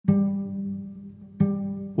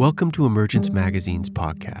Welcome to Emergence Magazine's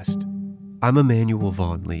podcast. I'm Emmanuel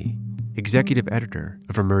Vaughn Lee, executive editor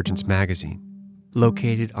of Emergence Magazine,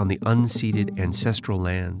 located on the unceded ancestral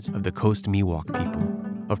lands of the Coast Miwok people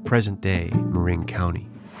of present-day Marin County.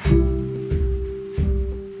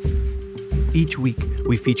 Each week,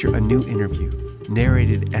 we feature a new interview,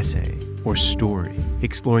 narrated essay, or story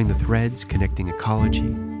exploring the threads connecting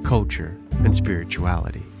ecology, culture, and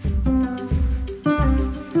spirituality.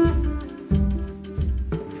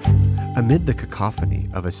 Amid the cacophony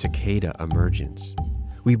of a cicada emergence,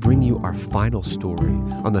 we bring you our final story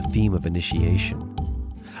on the theme of initiation,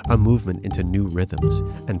 a movement into new rhythms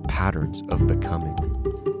and patterns of becoming.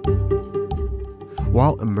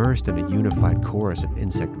 While immersed in a unified chorus of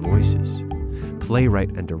insect voices,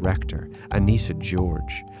 playwright and director Anissa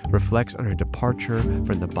George reflects on her departure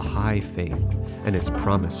from the Baha'i faith and its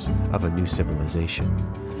promise of a new civilization,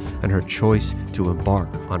 and her choice to embark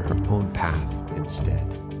on her own path instead.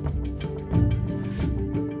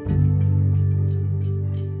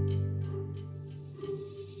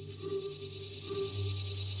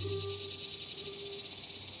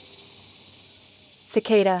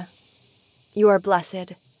 Cicada, you are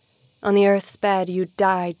blessed. On the earth's bed you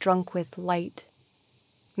die drunk with light.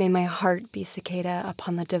 May my heart be cicada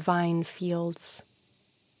upon the divine fields.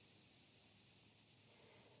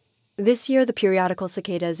 This year the periodical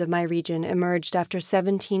cicadas of my region emerged after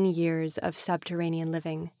 17 years of subterranean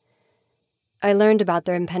living. I learned about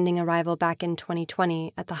their impending arrival back in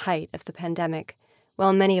 2020 at the height of the pandemic,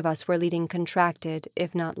 while many of us were leading contracted,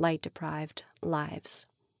 if not light-deprived, lives.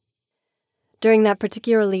 During that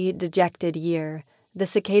particularly dejected year, the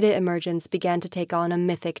cicada emergence began to take on a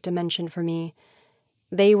mythic dimension for me.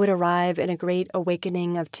 They would arrive in a great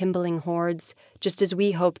awakening of timbling hordes, just as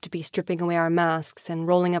we hoped to be stripping away our masks and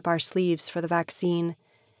rolling up our sleeves for the vaccine.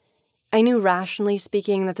 I knew, rationally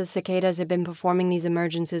speaking, that the cicadas had been performing these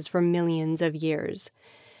emergences for millions of years.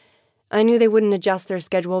 I knew they wouldn't adjust their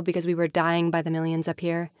schedule because we were dying by the millions up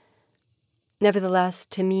here. Nevertheless,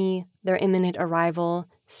 to me, their imminent arrival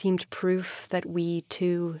seemed proof that we,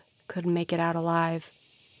 too, could make it out alive.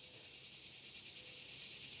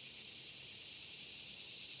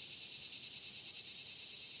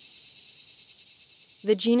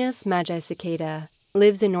 The genus Magicicada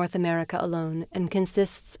lives in North America alone and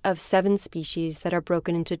consists of 7 species that are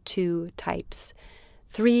broken into 2 types.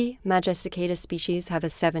 3 Magicicada species have a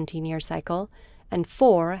 17-year cycle, and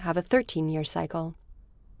 4 have a 13-year cycle.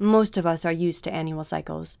 Most of us are used to annual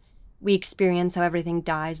cycles. We experience how everything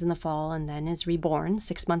dies in the fall and then is reborn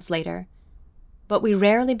 6 months later. But we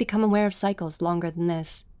rarely become aware of cycles longer than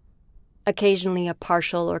this. Occasionally a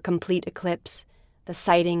partial or complete eclipse, the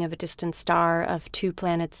sighting of a distant star of 2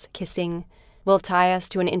 planets kissing, will tie us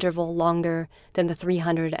to an interval longer than the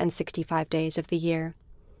 365 days of the year.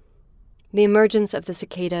 The emergence of the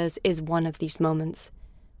cicadas is one of these moments,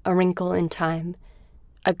 a wrinkle in time,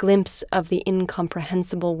 a glimpse of the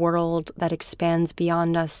incomprehensible world that expands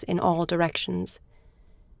beyond us in all directions.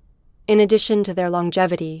 In addition to their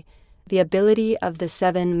longevity, the ability of the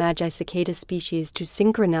 7 Magicicada species to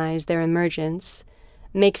synchronize their emergence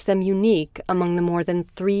makes them unique among the more than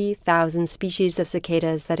 3,000 species of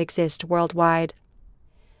cicadas that exist worldwide.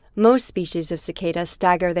 Most species of cicada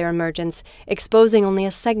stagger their emergence, exposing only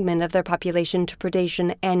a segment of their population to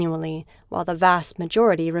predation annually, while the vast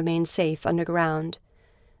majority remain safe underground.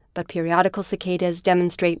 But periodical cicadas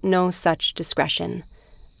demonstrate no such discretion.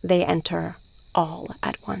 They enter all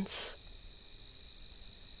at once.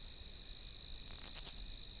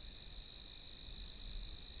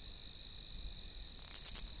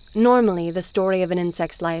 Normally, the story of an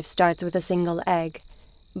insect's life starts with a single egg,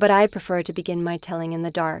 but I prefer to begin my telling in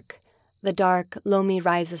the dark loamy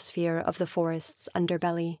rhizosphere of the forest's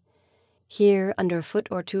underbelly. Here, under a foot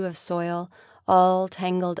or 2 of soil, all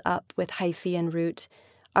tangled up with hyphae and root,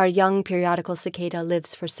 our young periodical cicada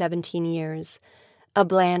lives for 17 years, a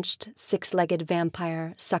blanched, 6-legged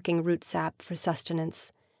vampire sucking root sap for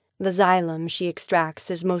sustenance. The xylem she extracts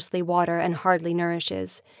is mostly water and hardly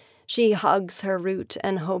nourishes. She hugs her root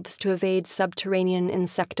and hopes to evade subterranean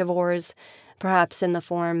insectivores, perhaps in the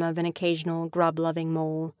form of an occasional grub-loving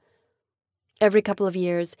mole. Every couple of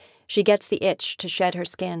years, she gets the itch to shed her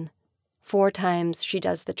skin. 4 times she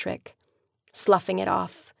does the trick, sloughing it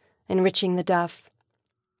off, enriching the duff.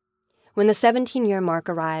 When the 17-year mark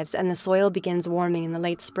arrives and the soil begins warming in the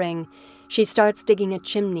late spring, she starts digging a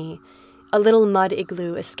chimney, a little mud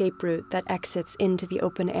igloo escape route that exits into the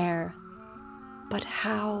open air. But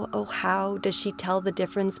how, oh how, does she tell the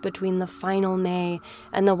difference between the final May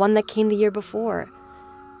and the one that came the year before?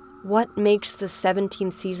 What makes the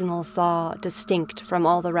 17th seasonal thaw distinct from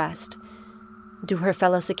all the rest? Do her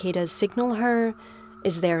fellow cicadas signal her?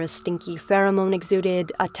 Is there a stinky pheromone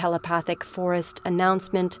exuded, a telepathic forest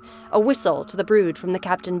announcement, a whistle to the brood from the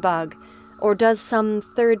captain bug? Or does some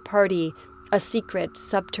third party, a secret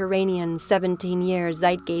subterranean 17-year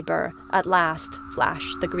Zeitgeber, at last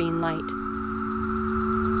flash the green light?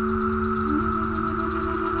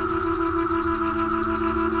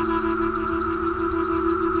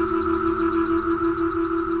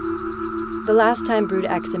 The last time Brood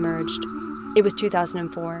X emerged, it was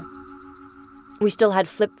 2004. We still had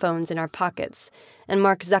flip phones in our pockets, and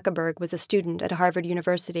Mark Zuckerberg was a student at Harvard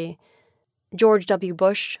University. George W.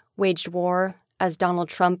 Bush waged war as Donald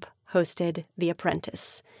Trump hosted The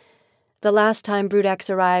Apprentice. The last time Brood X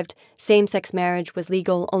arrived, same-sex marriage was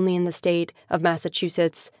legal only in the state of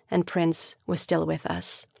Massachusetts, and Prince was still with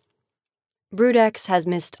us. Brood X has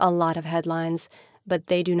missed a lot of headlines, but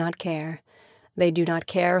they do not care. They do not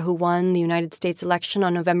care who won the United States election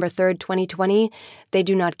on November 3rd, 2020. They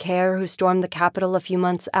do not care who stormed the Capitol a few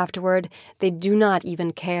months afterward. They do not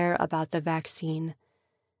even care about the vaccine.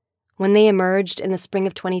 When they emerged in the spring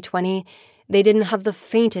of 2020, they didn't have the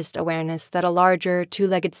faintest awareness that a larger,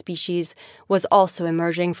 two-legged species was also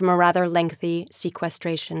emerging from a rather lengthy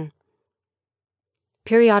sequestration.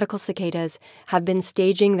 Periodical cicadas have been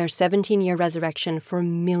staging their 17-year resurrection for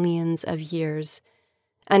millions of years.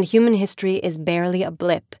 And human history is barely a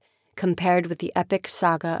blip compared with the epic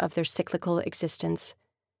saga of their cyclical existence.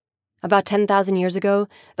 About 10,000 years ago,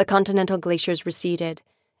 the continental glaciers receded,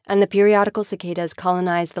 and the periodical cicadas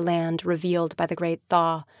colonized the land revealed by the Great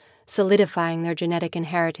Thaw, solidifying their genetic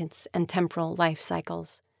inheritance and temporal life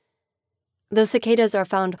cycles. Though cicadas are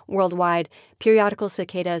found worldwide, periodical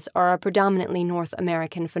cicadas are a predominantly North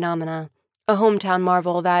American phenomena, a hometown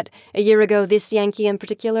marvel that, a year ago, this Yankee in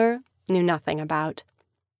particular knew nothing about.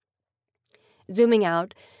 Zooming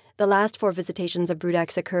out, the last 4 visitations of Brood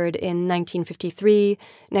X occurred in 1953,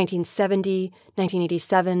 1970,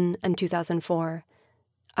 1987, and 2004.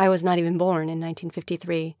 I was not even born in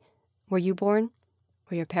 1953. Were you born?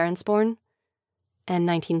 Were your parents born? And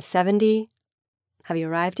 1970? Have you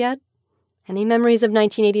arrived yet? Any memories of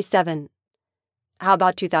 1987? How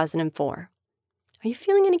about 2004? Are you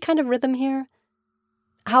feeling any kind of rhythm here?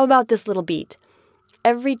 How about this little beat?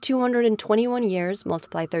 Every 221 years,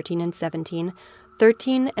 multiply 13 and 17,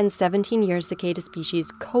 13 and 17-year cicada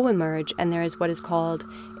species co-emerge, and there is what is called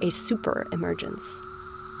a super-emergence.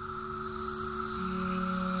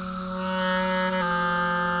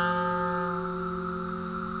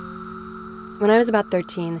 When I was about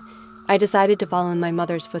 13, I decided to follow in my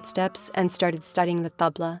mother's footsteps and started studying the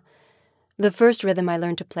tabla. The first rhythm I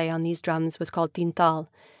learned to play on these drums was called tintal.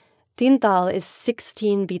 Tintal is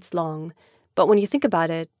 16 beats long. But when you think about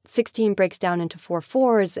it, 16 breaks down into 4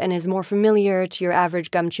 fours and is more familiar to your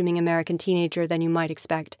average gum-chewing American teenager than you might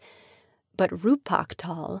expect. But Rupak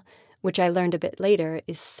Tal, which I learned a bit later,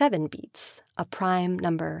 is 7 beats, a prime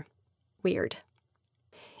number. Weird.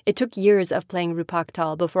 It took years of playing Rupak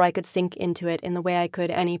Tal before I could sink into it in the way I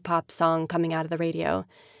could any pop song coming out of the radio.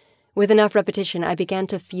 With enough repetition, I began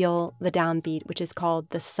to feel the downbeat, which is called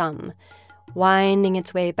the sum, winding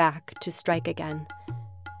its way back to strike again.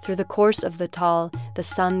 Through the course of the tal, the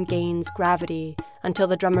sum gains gravity until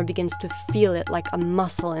the drummer begins to feel it like a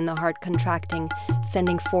muscle in the heart contracting,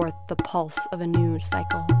 sending forth the pulse of a new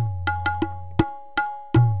cycle.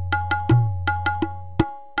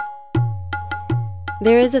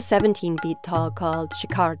 There is a 17-beat tal called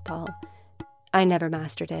Shikar tal. I never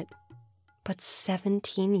mastered it. But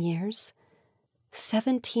 17 years?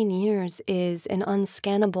 17 years is an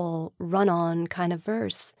unscannable, run-on kind of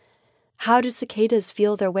verse. How do cicadas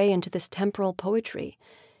feel their way into this temporal poetry?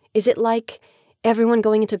 Is it like everyone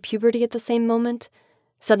going into puberty at the same moment?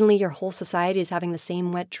 Suddenly your whole society is having the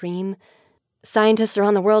same wet dream? Scientists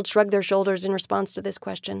around the world shrug their shoulders in response to this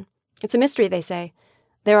question. It's a mystery, they say.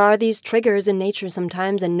 There are these triggers in nature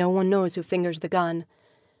sometimes, and no one knows who fingers the gun.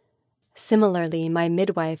 Similarly, my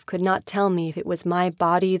midwife could not tell me if it was my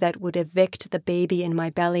body that would evict the baby in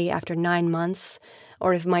my belly after 9 months,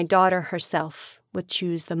 or if my daughter herself would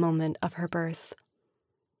choose the moment of her birth.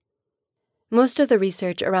 Most of the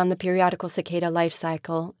research around the periodical cicada life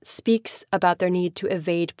cycle speaks about their need to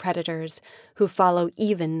evade predators who follow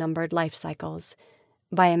even-numbered life cycles.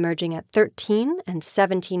 By emerging at 13 and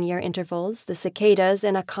 17-year intervals, the cicadas,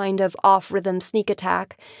 in a kind of off-rhythm sneak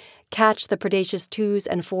attack, catch the predaceous 2s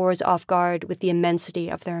and 4s off guard with the immensity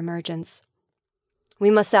of their emergence.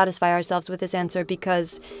 We must satisfy ourselves with this answer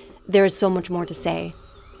because there is so much more to say,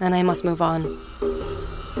 and I must move on.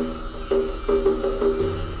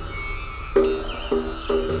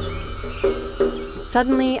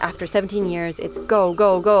 Suddenly, after 17 years, it's go,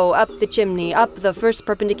 go, go, up the chimney, up the first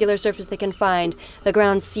perpendicular surface they can find, the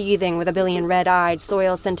ground seething with a billion red-eyed,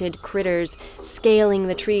 soil-scented critters scaling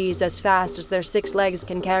the trees as fast as their 6 legs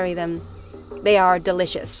can carry them. They are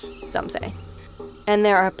delicious, some say. And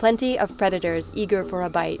there are plenty of predators eager for a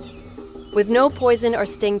bite. With no poison or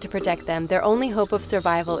sting to protect them, their only hope of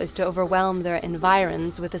survival is to overwhelm their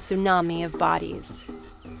environs with a tsunami of bodies.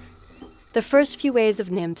 The first few waves of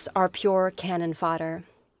nymphs are pure cannon fodder.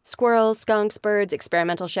 Squirrels, skunks, birds,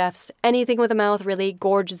 experimental chefs, anything with a mouth really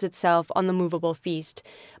gorges itself on the movable feast.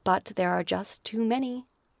 But there are just too many.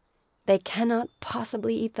 They cannot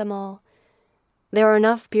possibly eat them all. There are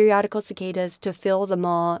enough periodical cicadas to fill the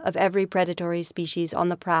maw of every predatory species on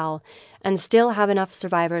the prowl, and still have enough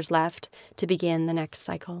survivors left to begin the next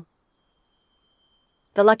cycle.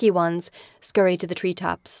 The lucky ones scurry to the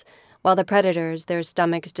treetops, while the predators, their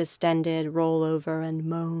stomachs distended, roll over and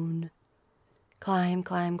moan. Climb,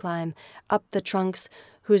 climb, climb, up the trunks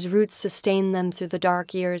whose roots sustain them through the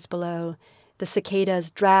dark years below. The cicadas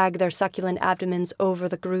drag their succulent abdomens over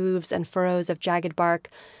the grooves and furrows of jagged bark,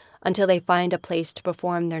 until they find a place to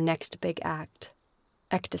perform their next big act.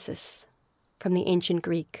 Ectasis, from the ancient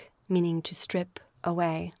Greek, meaning to strip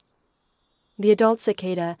away. The adult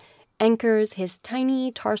cicada anchors his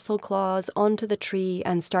tiny tarsal claws onto the tree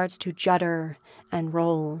and starts to judder and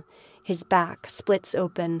roll. His back splits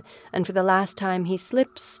open, and for the last time he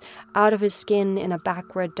slips out of his skin in a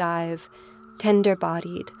backward dive,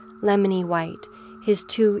 tender-bodied, lemony white, his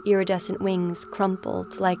 2 iridescent wings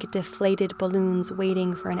crumpled like deflated balloons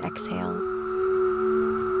waiting for an exhale.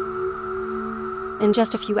 In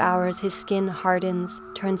just a few hours, his skin hardens,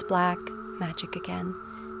 turns black, magic again,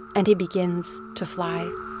 and he begins to fly.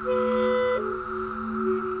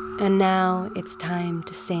 And now it's time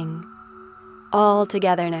to sing. All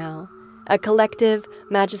together now. A collective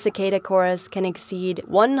Magicicada chorus can exceed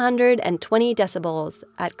 120 decibels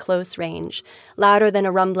at close range, louder than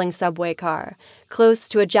a rumbling subway car, close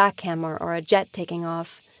to a jackhammer or a jet taking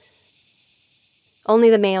off.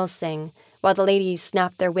 Only the males sing, while the ladies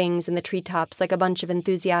snap their wings in the treetops like a bunch of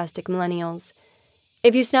enthusiastic millennials.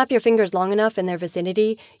 If you snap your fingers long enough in their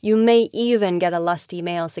vicinity, you may even get a lusty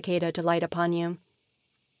male cicada to light upon you.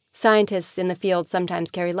 Scientists in the field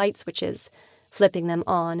sometimes carry light switches, flipping them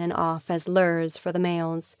on and off as lures for the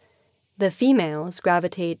males. The females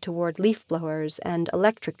gravitate toward leaf blowers and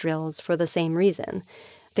electric drills for the same reason.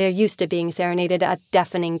 They're used to being serenaded at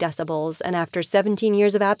deafening decibels, and after 17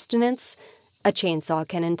 years of abstinence, a chainsaw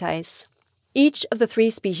can entice. Each of the 3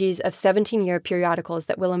 species of 17-year periodicals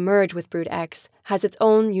that will emerge with Brood X has its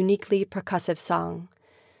own uniquely percussive song.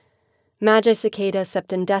 Magicicada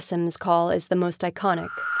septendecim's call is the most iconic.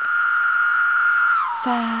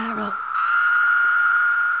 Pharaoh.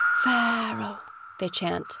 Pharaoh, they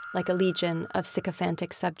chant like a legion of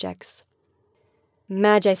sycophantic subjects.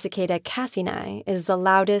 Magicicada cassini is the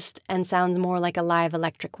loudest and sounds more like a live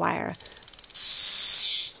electric wire,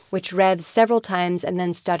 which revs several times and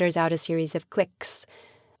then stutters out a series of clicks.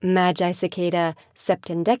 Magicicada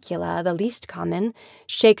septendecula, the least common,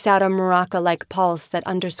 shakes out a maraca-like pulse that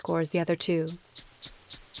underscores the other 2.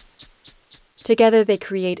 Together they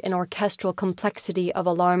create an orchestral complexity of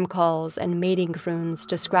alarm calls and mating croons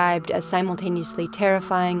described as simultaneously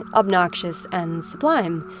terrifying, obnoxious, and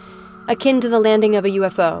sublime, akin to the landing of a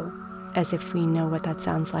UFO, as if we know what that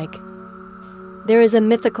sounds like. There is a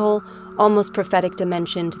mythical, almost prophetic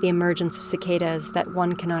dimension to the emergence of cicadas that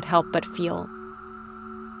one cannot help but feel.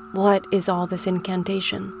 What is all this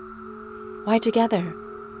incantation? Why together?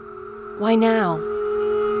 Why now?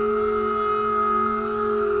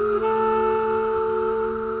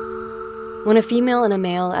 When a female and a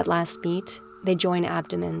male at last meet, they join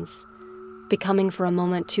abdomens, becoming for a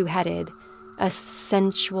moment two-headed, a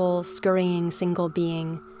sensual, scurrying single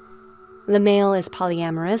being. The male is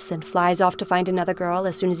polyamorous and flies off to find another girl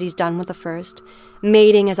as soon as he's done with the first,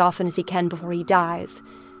 mating as often as he can before he dies.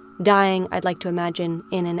 Dying, I'd like to imagine,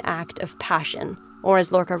 in an act of passion, or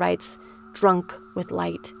as Lorca writes, drunk with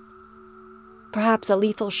light. Perhaps a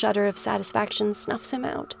lethal shudder of satisfaction snuffs him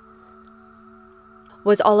out.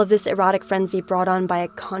 Was all of this erotic frenzy brought on by a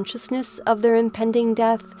consciousness of their impending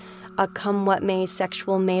death, a come-what-may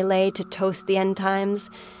sexual melee to toast the end times?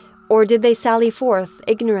 Or did they sally forth,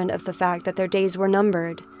 ignorant of the fact that their days were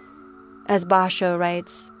numbered? As Basho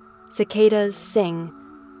writes, cicadas sing,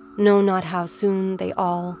 know not how soon they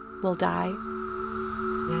all will die.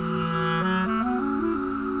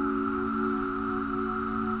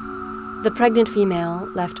 The pregnant female,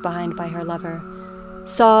 left behind by her lover,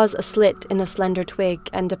 saws a slit in a slender twig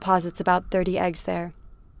and deposits about 30 eggs there.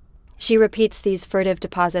 She repeats these furtive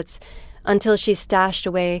deposits until she stashed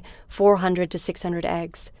away 400 to 600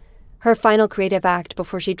 eggs. Her final creative act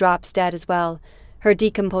before she drops dead as well, her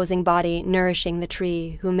decomposing body nourishing the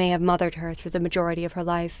tree who may have mothered her through the majority of her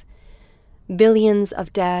life. Billions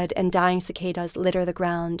of dead and dying cicadas litter the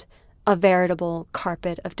ground, a veritable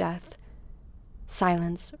carpet of death.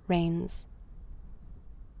 Silence reigns.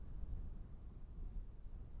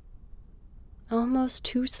 Almost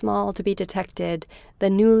too small to be detected, the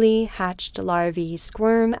newly hatched larvae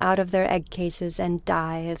squirm out of their egg cases and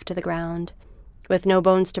dive to the ground. With no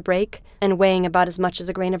bones to break, and weighing about as much as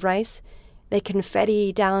a grain of rice, they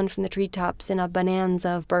confetti down from the treetops in a bonanza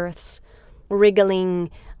of births, wriggling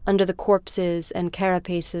under the corpses and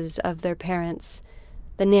carapaces of their parents.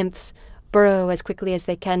 The nymphs burrow as quickly as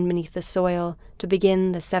they can beneath the soil to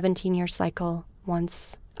begin the 17-year cycle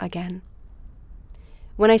once again.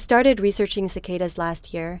 When I started researching cicadas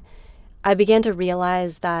last year, I began to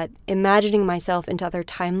realize that imagining myself into other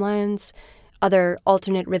timelines, other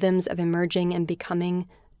alternate rhythms of emerging and becoming,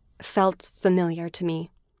 felt familiar to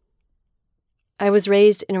me. I was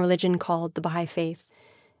raised in a religion called the Baha'i Faith.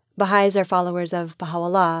 Baha'is are followers of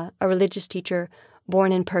Baha'u'llah, a religious teacher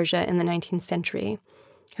born in Persia in the 19th century,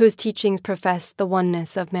 whose teachings profess the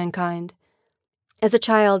oneness of mankind. As a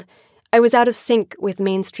child, I was out of sync with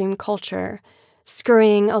mainstream culture,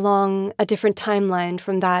 scurrying along a different timeline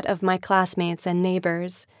from that of my classmates and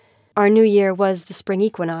neighbors. Our new year was the spring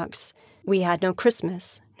equinox. We had no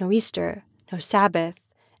Christmas, no Easter, no Sabbath,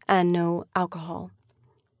 and no alcohol.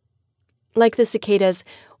 Like the cicadas,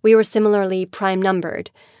 we were similarly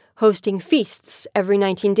prime-numbered, hosting feasts every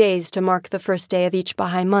 19 days to mark the first day of each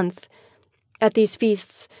Baha'i month. At these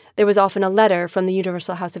feasts, there was often a letter from the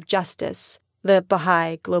Universal House of Justice, the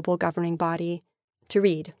Baha'i global governing body, to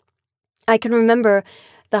read. I can remember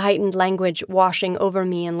the heightened language washing over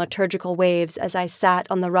me in liturgical waves as I sat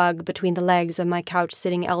on the rug between the legs of my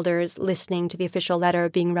couch-sitting elders listening to the official letter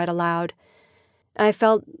being read aloud. I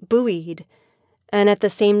felt buoyed, and at the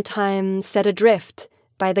same time set adrift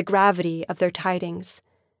by the gravity of their tidings.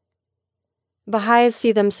 Baha'is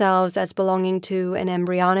see themselves as belonging to an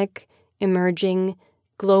embryonic, emerging,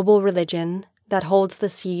 global religion that holds the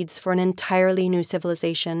seeds for an entirely new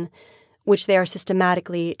civilization, which they are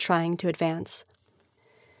systematically trying to advance.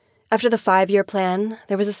 After the 5-year plan,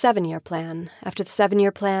 there was a 7-year plan. After the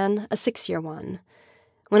 7-year plan, a 6-year one.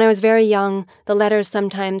 When I was very young, the letters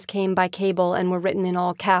sometimes came by cable and were written in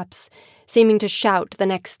all caps, seeming to shout the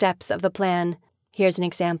next steps of the plan. Here's an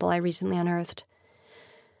example I recently unearthed.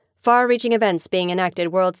 Far-reaching events being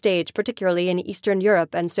enacted world stage, particularly in Eastern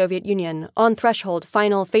Europe and Soviet Union, on threshold,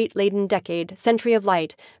 final, fate-laden decade, century of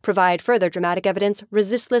light, provide further dramatic evidence,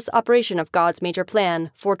 resistless operation of God's major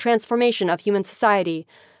plan for transformation of human society.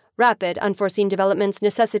 Rapid, unforeseen developments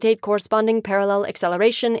necessitate corresponding parallel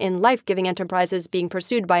acceleration in life-giving enterprises being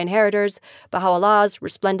pursued by inheritors, Baha'u'llah's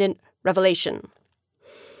resplendent revelation.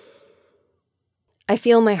 I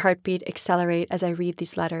feel my heartbeat accelerate as I read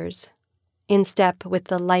these letters. In step with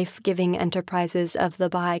the life-giving enterprises of the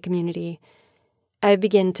Baha'i community, I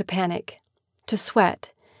begin to panic, to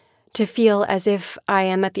sweat, to feel as if I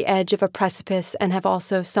am at the edge of a precipice and have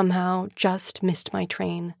also somehow just missed my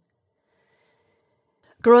train.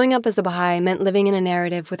 Growing up as a Baha'i meant living in a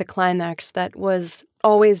narrative with a climax that was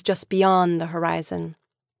always just beyond the horizon.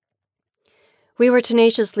 We were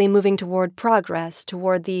tenaciously moving toward progress,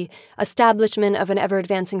 toward the establishment of an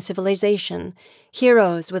ever-advancing civilization,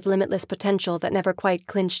 heroes with limitless potential that never quite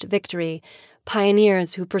clinched victory,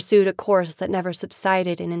 pioneers who pursued a course that never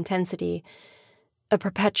subsided in intensity, a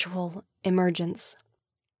perpetual emergence.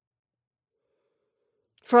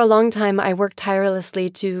 For a long time, I worked tirelessly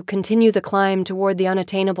to continue the climb toward the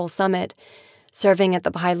unattainable summit, serving at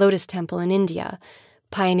the Baha'i Lotus Temple in India,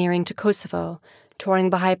 pioneering to Kosovo,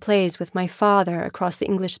 touring Baha'i plays with my father across the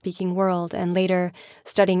English-speaking world, and later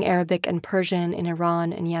studying Arabic and Persian in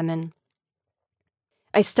Iran and Yemen.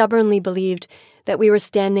 I stubbornly believed that we were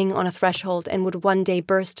standing on a threshold and would one day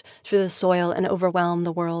burst through the soil and overwhelm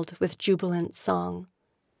the world with jubilant song.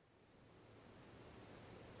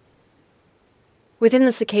 Within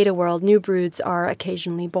the cicada world, new broods are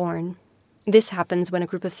occasionally born. This happens when a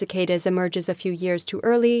group of cicadas emerges a few years too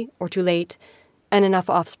early or too late, and enough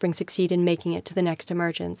offspring succeed in making it to the next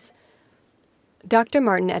emergence. Dr.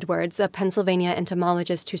 Martin Edwards, a Pennsylvania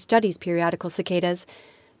entomologist who studies periodical cicadas,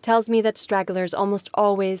 tells me that stragglers almost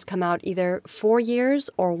always come out either 4 years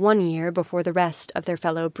or 1 year before the rest of their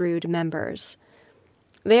fellow brood members.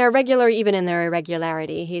 They are regular even in their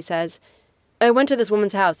irregularity, he says. I went to this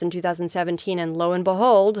woman's house in 2017 and lo and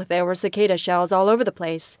behold, there were cicada shells all over the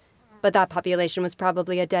place. But that population was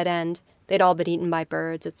probably a dead end. They'd all been eaten by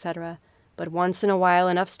birds, etc. But once in a while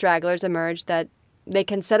enough stragglers emerged that they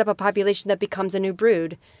can set up a population that becomes a new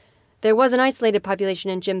brood. There was an isolated population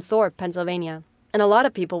in Jim Thorpe, Pennsylvania, and a lot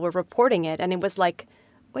of people were reporting it, and it was like,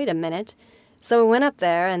 wait a minute. So we went up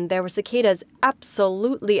there, and there were cicadas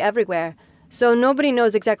absolutely everywhere. So nobody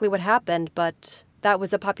knows exactly what happened, but that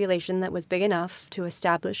was a population that was big enough to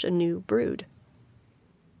establish a new brood.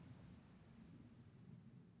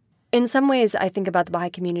 In some ways, I think about the Baha'i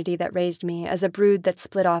community that raised me as a brood that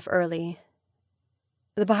split off early.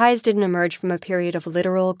 The Baha'is didn't emerge from a period of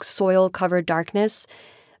literal, soil-covered darkness,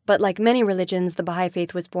 but like many religions, the Baha'i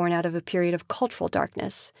faith was born out of a period of cultural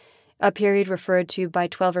darkness, a period referred to by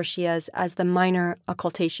Twelver Shias as the minor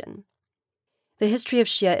occultation. The history of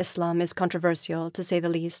Shia Islam is controversial, to say the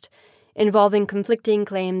least, involving conflicting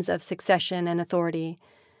claims of succession and authority.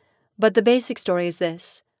 But the basic story is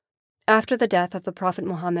this. After the death of the Prophet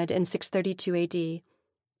Muhammad in 632 AD,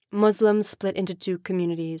 Muslims split into two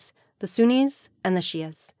communities, the Sunnis and the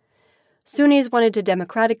Shias. Sunnis wanted to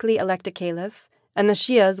democratically elect a caliph, and the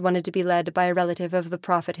Shias wanted to be led by a relative of the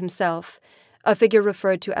Prophet himself, a figure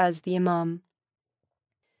referred to as the Imam.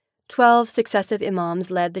 12 successive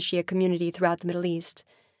Imams led the Shia community throughout the Middle East.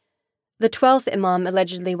 The 12th Imam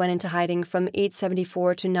allegedly went into hiding from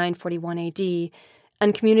 874 to 941 AD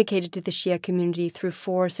and communicated to the Shia community through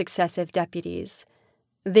 4 successive deputies,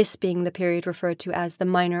 this being the period referred to as the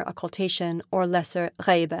minor occultation or lesser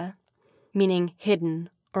ghaiba, meaning hidden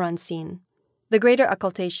or unseen. The greater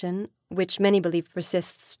occultation, which many believe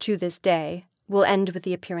persists to this day, will end with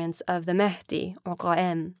the appearance of the Mahdi or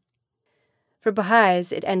Qa'im. For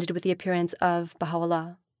Baha'is, it ended with the appearance of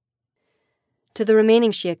Baha'u'llah. To the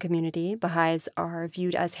remaining Shia community, Baha'is are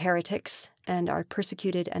viewed as heretics and are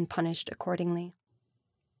persecuted and punished accordingly.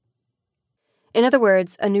 In other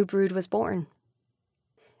words, a new brood was born.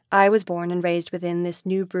 I was born and raised within this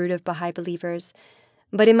new brood of Baha'i believers,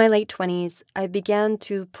 but in my late 20s, I began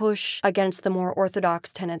to push against the more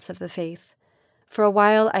orthodox tenets of the faith. For a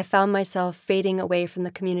while, I found myself fading away from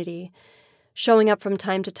the community, showing up from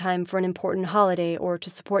time to time for an important holiday or to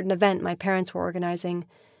support an event my parents were organizing.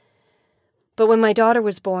 But when my daughter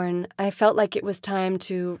was born, I felt like it was time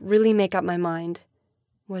to really make up my mind.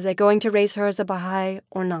 Was I going to raise her as a Baha'i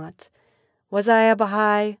or not? Was I a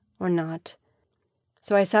Baha'i or not?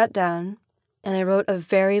 So I sat down, and I wrote a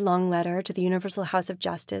very long letter to the Universal House of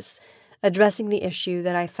Justice addressing the issue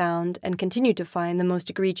that I found and continue to find the most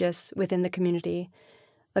egregious within the community,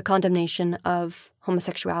 the condemnation of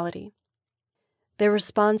homosexuality. Their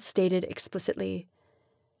response stated explicitly,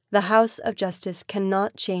 "The House of Justice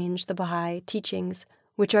cannot change the Baha'i teachings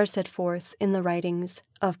which are set forth in the writings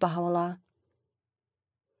of Baha'u'llah."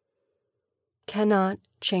 Cannot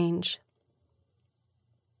change.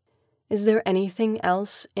 Is there anything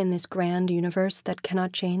else in this grand universe that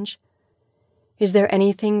cannot change? Is there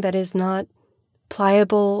anything that is not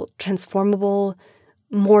pliable, transformable,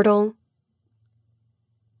 mortal?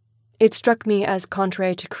 It struck me as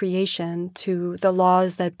contrary to creation, to the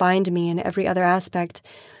laws that bind me in every other aspect,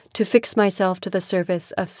 to fix myself to the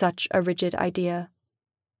service of such a rigid idea.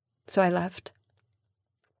 So I left.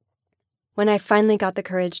 When I finally got the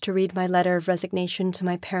courage to read my letter of resignation to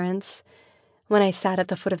my parents, when I sat at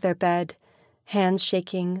the foot of their bed, hands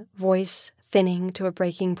shaking, voice thinning to a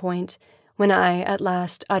breaking point, when I at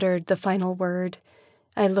last uttered the final word,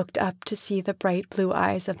 I looked up to see the bright blue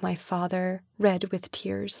eyes of my father, red with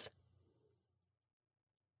tears.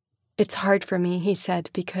 "It's hard for me," he said,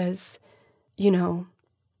 "because, you've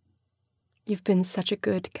been such a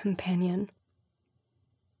good companion."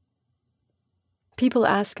 People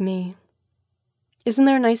ask me, "Isn't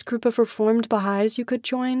there a nice group of reformed Baha'is you could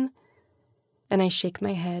join?" And I shake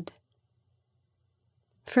my head.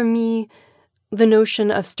 For me, the notion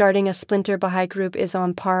of starting a splinter Baha'i group is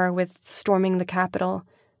on par with storming the Capitol.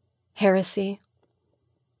 Heresy.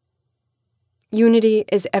 Unity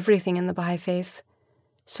is everything in the Baha'i faith.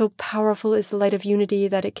 So powerful is the light of unity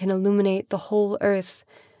that it can illuminate the whole earth,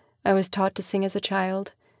 I was taught to sing as a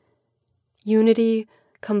child. Unity,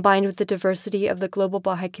 combined with the diversity of the global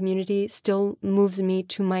Baha'i community, still moves me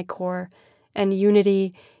to my core, and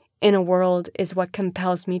unity in a world is what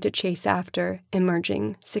compels me to chase after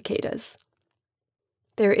emerging cicadas.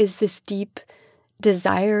 There is this deep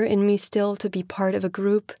desire in me still to be part of a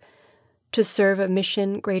group, to serve a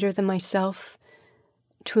mission greater than myself,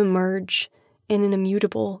 to emerge in an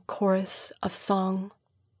immutable chorus of song.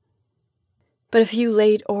 But a few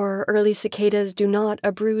late or early cicadas do not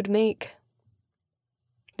a brood make.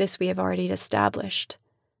 This we have already established.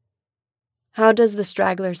 How does the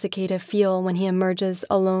straggler cicada feel when he emerges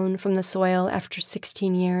alone from the soil after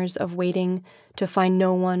 16 years of waiting to find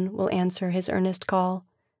no one will answer his earnest call?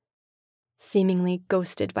 Seemingly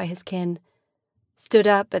ghosted by his kin, stood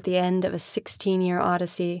up at the end of a 16-year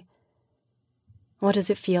odyssey. What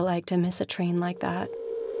does it feel like to miss a train like that?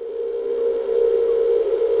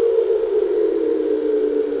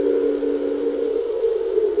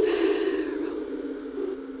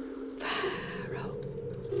 Pharaoh.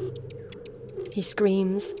 He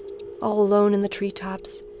screams, all alone in the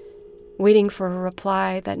treetops, waiting for a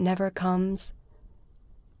reply that never comes.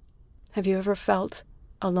 Have you ever felt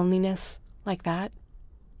a loneliness like that?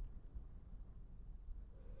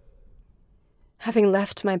 Having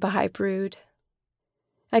left my Baha'i brood,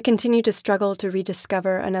 I continue to struggle to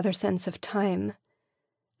rediscover another sense of time,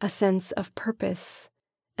 a sense of purpose,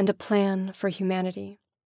 and a plan for humanity.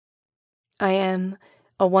 I am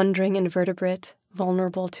a wandering invertebrate,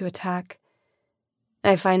 vulnerable to attack.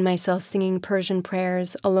 I find myself singing Persian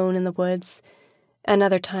prayers alone in the woods, and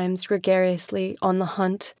other times gregariously on the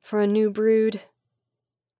hunt for a new brood.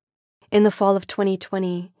 In the fall of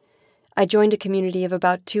 2020, I joined a community of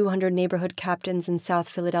about 200 neighborhood captains in South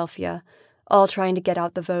Philadelphia, all trying to get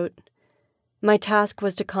out the vote. My task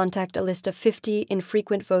was to contact a list of 50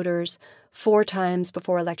 infrequent voters 4 times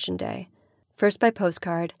before Election Day, first by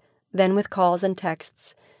postcard, then with calls and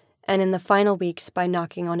texts, and in the final weeks by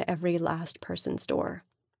knocking on every last person's door.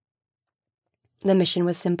 The mission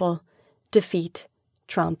was simple: defeat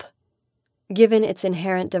Trump. Given its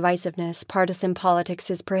inherent divisiveness, partisan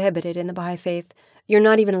politics is prohibited in the Baha'i Faith. You're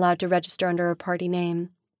not even allowed to register under a party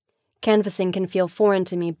name. Canvassing can feel foreign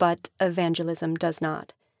to me, but evangelism does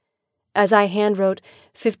not. As I handwrote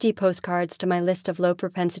 50 postcards to my list of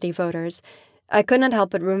low-propensity voters, I could not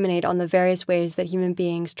help but ruminate on the various ways that human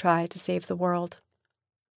beings try to save the world.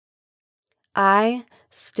 I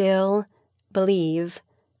still believe,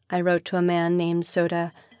 I wrote to a man named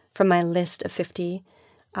Soda from my list of 50,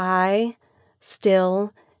 I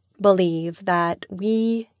still believe that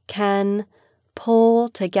we can pull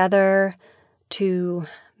together to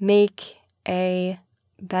make a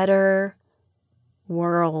better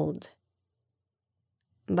world.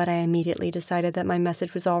 But I immediately decided that my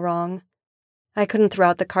message was all wrong. I couldn't throw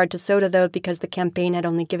out the card to Soda, though, because the campaign had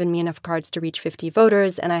only given me enough cards to reach 50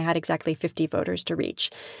 voters, and I had exactly 50 voters to reach.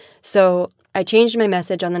 So I changed my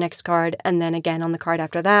message on the next card, and then again on the card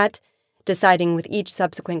after that, deciding with each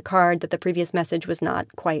subsequent card that the previous message was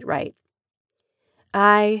not quite right.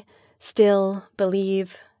 I still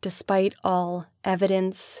believe, despite all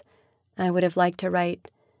evidence, I would have liked to write,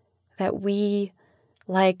 that we,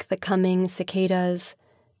 like the coming cicadas,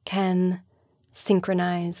 can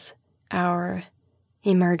synchronize our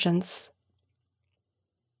emergence.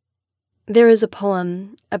 There is a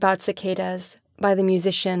poem about cicadas by the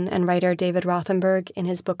musician and writer David Rothenberg in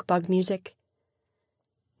his book Bug Music.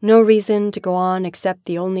 No reason to go on except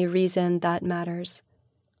the only reason that matters.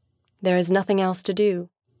 There is nothing else to do.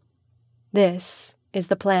 This is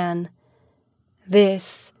the plan.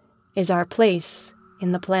 This is our place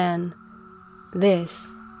in the plan.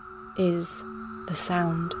 This is the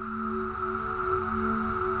sound.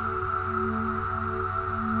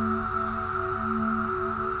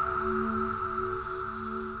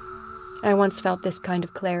 I once felt this kind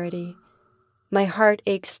of clarity. My heart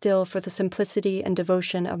aches still for the simplicity and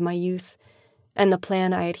devotion of my youth and the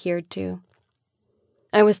plan I adhered to.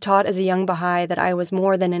 I was taught as a young Baha'i that I was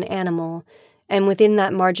more than an animal, and within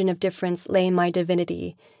that margin of difference lay my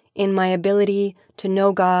divinity, in my ability to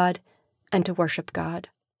know God and to worship God.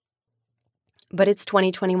 But it's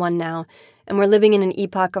 2021 now, and we're living in an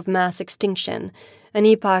epoch of mass extinction, an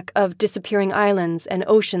epoch of disappearing islands and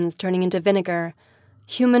oceans turning into vinegar.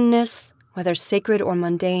 Humanness, whether sacred or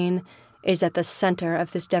mundane, is at the center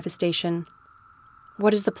of this devastation.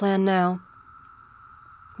 What is the plan now?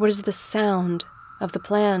 What is the sound of the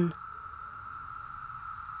plan?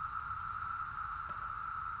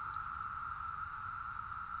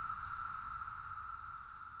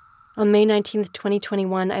 On May 19th,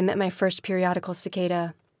 2021, I met my first periodical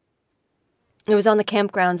cicada. It was on the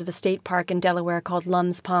campgrounds of a state park in Delaware called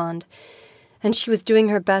Lum's Pond, and she was doing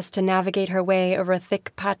her best to navigate her way over a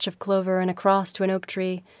thick patch of clover and across to an oak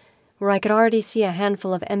tree, where I could already see a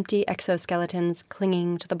handful of empty exoskeletons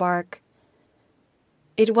clinging to the bark.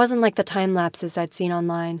 It wasn't like the time-lapses I'd seen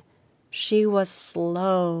online. She was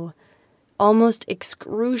slow, almost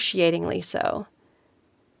excruciatingly so.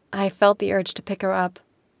 I felt the urge to pick her up,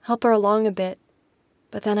 help her along a bit,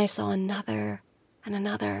 but then I saw another and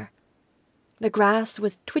another. The grass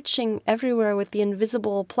was twitching everywhere with the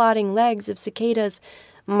invisible, plodding legs of cicadas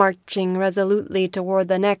marching resolutely toward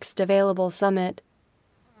the next available summit.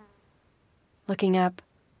 Looking up,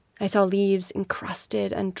 I saw leaves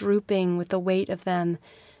encrusted and drooping with the weight of them,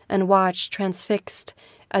 and watched transfixed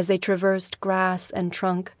as they traversed grass and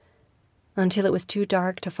trunk, until it was too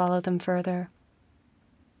dark to follow them further.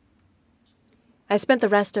 I spent the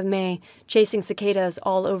rest of May chasing cicadas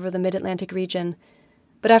all over the mid-Atlantic region.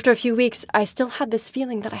 But after a few weeks, I still had this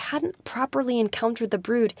feeling that I hadn't properly encountered the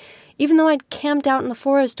brood, even though I'd camped out in the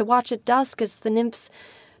forest to watch at dusk as the nymphs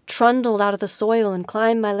trundled out of the soil and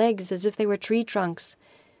climbed my legs as if they were tree trunks.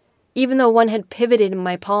 Even though one had pivoted in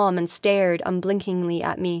my palm and stared unblinkingly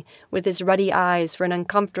at me with his ruddy eyes for an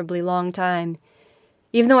uncomfortably long time.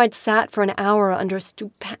 Even though I'd sat for an hour under a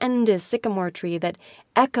stupendous sycamore tree that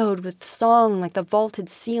echoed with song like the vaulted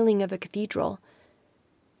ceiling of a cathedral,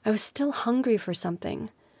 I was still hungry for something,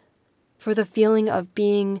 for the feeling of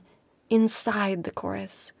being inside the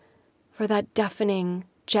chorus, for that deafening,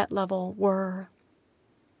 jet-level whir.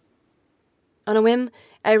 On a whim,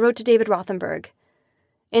 I wrote to David Rothenberg.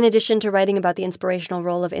 In addition to writing about the inspirational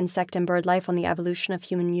role of insect and bird life on the evolution of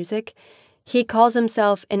human music, he calls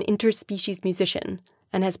himself an interspecies musician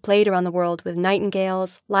and has played around the world with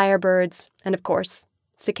nightingales, lyrebirds, and of course,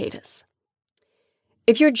 cicadas.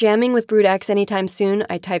 If you're jamming with Brood X anytime soon,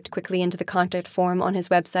 I typed quickly into the contact form on his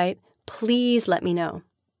website, please let me know.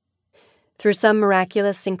 Through some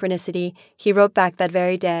miraculous synchronicity, he wrote back that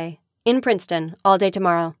very day, in Princeton, all day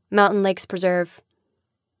tomorrow, Mountain Lakes Preserve.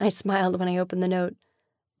 I smiled when I opened the note.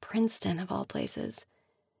 Princeton, of all places.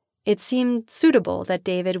 It seemed suitable that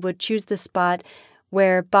David would choose the spot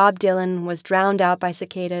where Bob Dylan was drowned out by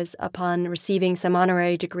cicadas upon receiving some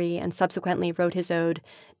honorary degree and subsequently wrote his ode,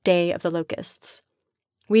 Day of the Locusts.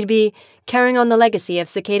 We'd be carrying on the legacy of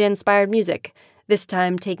cicada-inspired music, this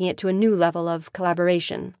time taking it to a new level of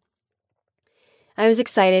collaboration. I was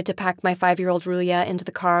excited to pack my 5-year-old Ruya into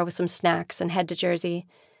the car with some snacks and head to Jersey.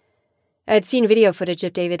 I had seen video footage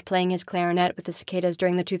of David playing his clarinet with the cicadas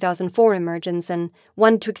during the 2004 emergence and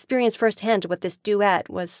wanted to experience firsthand what this duet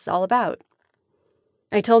was all about.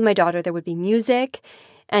 I told my daughter there would be music,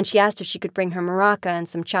 and she asked if she could bring her maraca and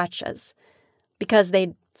some chachas, because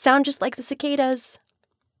they'd sound just like the cicadas.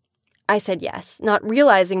 I said yes, not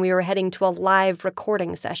realizing we were heading to a live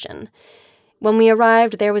recording session. When we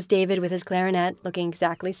arrived, there was David with his clarinet, looking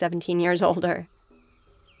exactly 17 years older.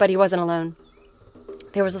 But he wasn't alone.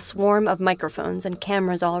 There was a swarm of microphones and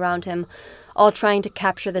cameras all around him, all trying to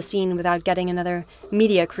capture the scene without getting another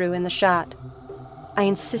media crew in the shot. I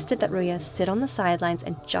insisted that Ruya sit on the sidelines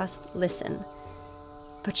and just listen.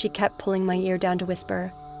 But she kept pulling my ear down to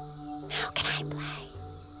whisper, "Now can I play?"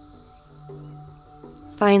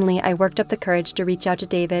 Finally, I worked up the courage to reach out to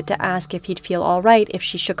David to ask if he'd feel all right if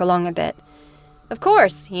she shook along a bit. "Of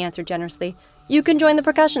course," he answered generously. "You can join the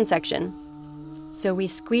percussion section." So we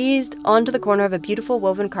squeezed onto the corner of a beautiful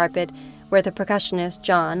woven carpet where the percussionist,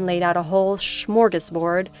 John, laid out a whole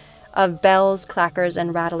smorgasbord of bells, clackers,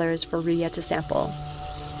 and rattlers for Ruya to sample.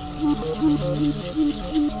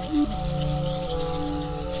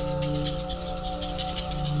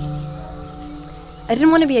 I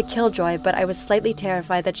didn't want to be a killjoy, but I was slightly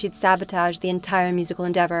terrified that she'd sabotage the entire musical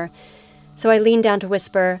endeavor, so I leaned down to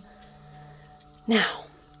whisper, "Now,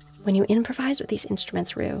 when you improvise with these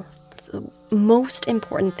instruments, Rue, the most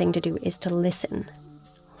important thing to do is to listen.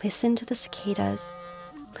 Listen to the cicadas,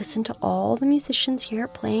 listen to all the musicians here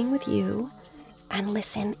playing with you, and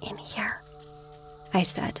listen in here," I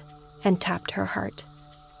said, and tapped her heart.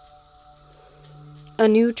 A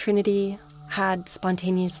new trinity had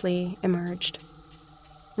spontaneously emerged.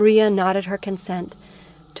 Ruya nodded her consent,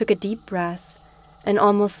 took a deep breath, and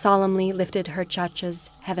almost solemnly lifted her chachas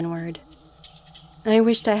heavenward. I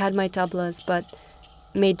wished I had my tablas, but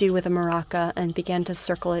made do with a maraca and began to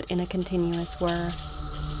circle it in a continuous whir.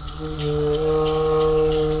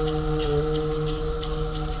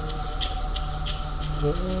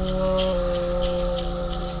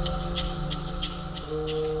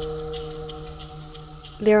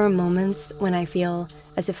 There are moments when I feel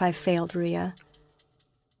as if I've failed Ruya.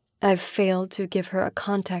 I've failed to give her a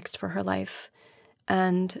context for her life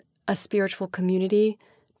and a spiritual community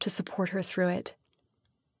to support her through it.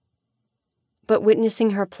 But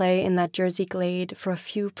witnessing her play in that Jersey glade for a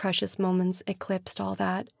few precious moments eclipsed all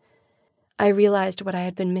that. I realized what I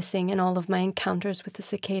had been missing in all of my encounters with the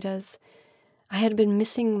cicadas. I had been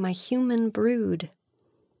missing my human brood.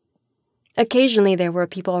 Occasionally there were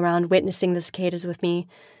people around witnessing the cicadas with me.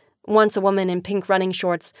 Once a woman in pink running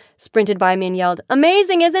shorts sprinted by me and yelled,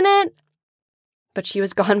 "Amazing, isn't it?" But she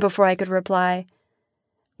was gone before I could reply.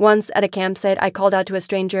 Once at a campsite, I called out to a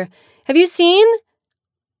stranger, "Have you seen?"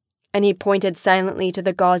 And he pointed silently to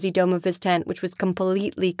the gauzy dome of his tent, which was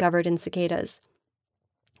completely covered in cicadas.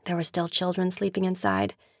 There were still children sleeping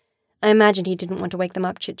inside. I imagined he didn't want to wake them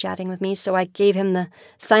up chit-chatting with me, so I gave him the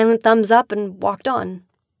silent thumbs up and walked on.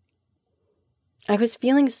 I was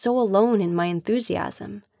feeling so alone in my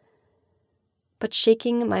enthusiasm. But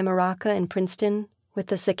shaking my maraca in Princeton with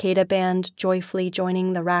the cicada band joyfully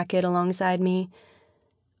joining the racket alongside me,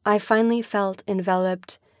 I finally felt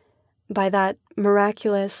enveloped by that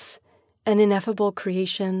miraculous and ineffable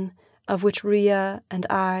creation of which Ria and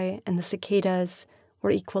I and the cicadas were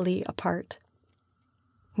equally a part.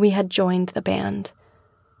 We had joined the band,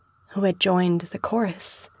 who had joined the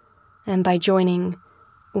chorus, and by joining,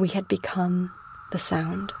 we had become the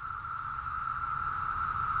sound.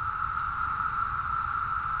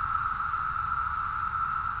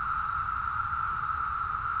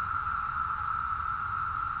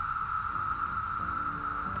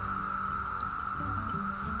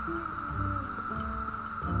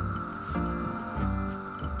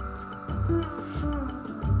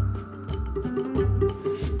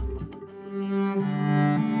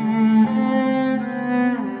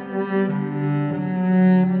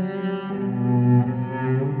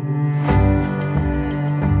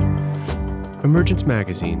 Emergence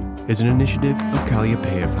Magazine is an initiative of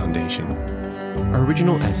Calliopeia Foundation. Our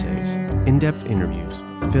original essays, in-depth interviews,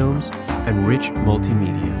 films, and rich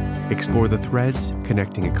multimedia explore the threads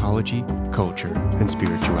connecting ecology, culture, and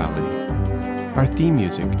spirituality. Our theme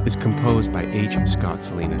music is composed by H. Scott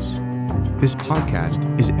Salinas. This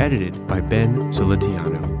podcast is edited by Ben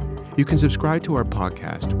Solitiano. You can subscribe to our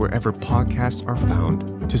podcast wherever podcasts are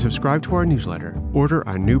found. To subscribe to our newsletter, order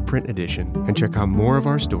our new print edition, and check out more of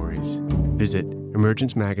our stories, visit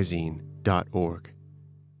emergencemagazine.org.